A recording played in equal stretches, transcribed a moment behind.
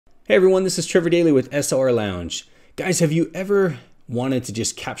Hey everyone, this is Trevor Dayley with SLR Lounge. Guys, have you ever wanted to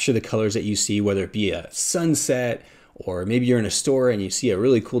just capture the colors that you see, whether it be a sunset, or maybe you're in a store and you see a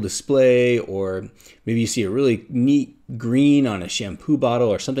really cool display, or maybe you see a really neat green on a shampoo bottle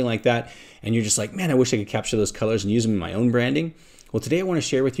or something like that, and you're just like, man, I wish I could capture those colors and use them in my own branding? Well, today I want to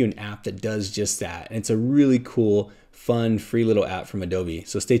share with you an app that does just that. And it's a really cool, fun, free little app from Adobe.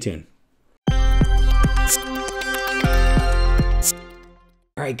 So stay tuned.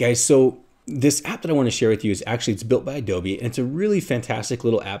 All right, guys, so this app that I want to share with you is actually, it's built by Adobe, and it's a really fantastic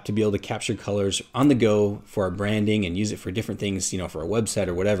little app to be able to capture colors on the go for our branding and use it for different things, you know, for our website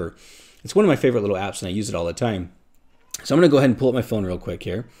or whatever. It's one of my favorite little apps and I use it all the time. So I'm going to go ahead and pull up my phone real quick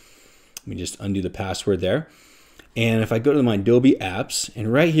here. Let me just undo the password there. And if I go to my Adobe apps,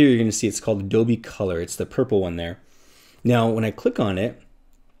 and right here, you're going to see it's called Adobe Color. It's the purple one there. Now, when I click on it,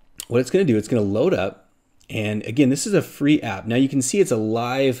 what it's going to do, it's going to load up. And again, this is a free app. Now you can see it's a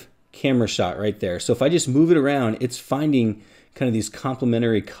live camera shot right there. So if I just move it around, it's finding kind of these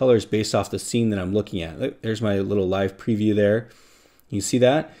complementary colors based off the scene that I'm looking at. Look, there's my little live preview there. You see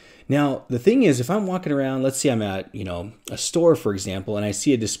that? Now, the thing is, if I'm walking around, let's say I'm at, you know, a store, for example, and I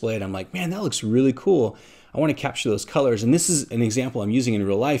see a display and I'm like, man, that looks really cool. I want to capture those colors. And this is an example I'm using in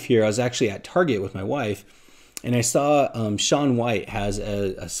real life here. I was actually at Target with my wife, and I saw Shaun White has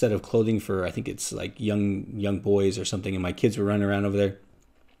a set of clothing for, I think it's like young boys or something, and my kids were running around over there.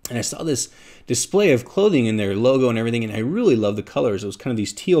 And I saw this display of clothing and their logo and everything, and I really love the colors. It was kind of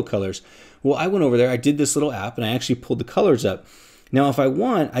these teal colors. Well, I went over there, I did this little app, and I actually pulled the colors up. Now, if I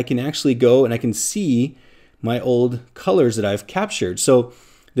want, I can actually go and I can see my old colors that I've captured. So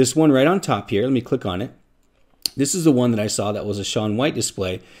this one right on top here, let me click on it. This is the one that I saw that was a Shaun White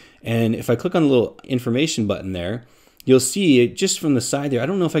display. And if I click on the little information button there, you'll see it just from the side there. I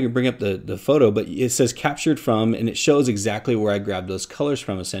don't know if I can bring up the photo, but it says captured from, and it shows exactly where I grabbed those colors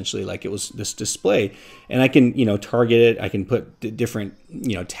from, essentially, like it was this display. And I can, you know, target it. I can put different,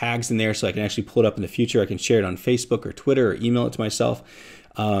 you know, tags in there so I can actually pull it up in the future. I can share it on Facebook or Twitter or email it to myself.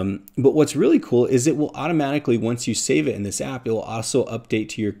 But what's really cool is it will automatically, once you save it in this app, it will also update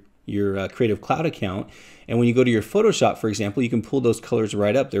to your Creative Cloud account. And when you go to your Photoshop, for example, you can pull those colors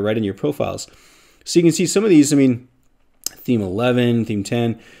right up. They're right in your profiles. So you can see some of these, I mean, theme 11, theme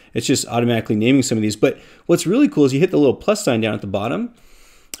 10, it's just automatically naming some of these. But what's really cool is you hit the little plus sign down at the bottom,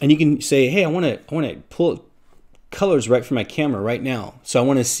 and you can say, hey, I want to pull colors right from my camera right now. So I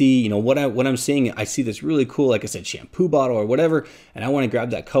want to see, you know, what I'm seeing. I see this really cool, like I said, shampoo bottle or whatever, and I want to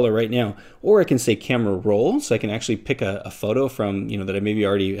grab that color right now. Or I can say camera roll, so I can actually pick a photo from, you know, that I maybe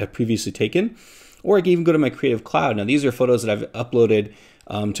already have previously taken. Or I can even go to my Creative Cloud. Now these are photos that I've uploaded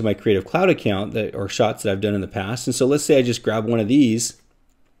to my Creative Cloud account, or shots that I've done in the past. And so let's say I just grab one of these,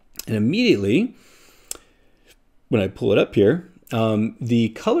 and immediately when I pull it up here, the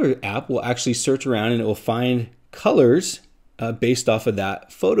Color app will actually search around and it will find colors based off of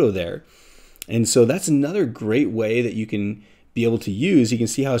that photo there. And so that's another great way that you can be able to use. You can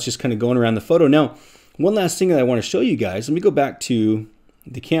see how it's just kind of going around the photo. Now, one last thing that I want to show you guys, let me go back to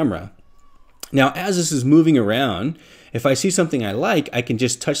the camera. Now, as this is moving around, if I see something I like, I can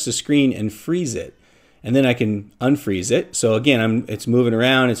just touch the screen and freeze it. And then I can unfreeze it. So again, it's moving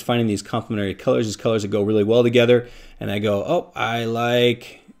around, it's finding these complementary colors, these colors that go really well together. And I go, oh, I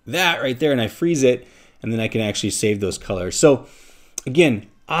like that right there, and I freeze it. And then I can actually save those colors. So again,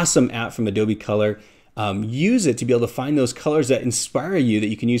 awesome app from Adobe Color. Use it to be able to find those colors that inspire you, that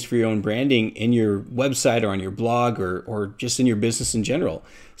you can use for your own branding in your website or on your blog or just in your business in general.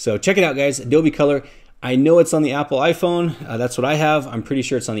 So check it out, guys, Adobe Color. I know it's on the Apple iPhone. That's what I have. I'm pretty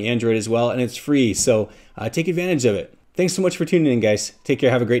sure it's on the Android as well, and it's free. So take advantage of it. Thanks so much for tuning in, guys. Take care.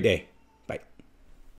 Have a great day.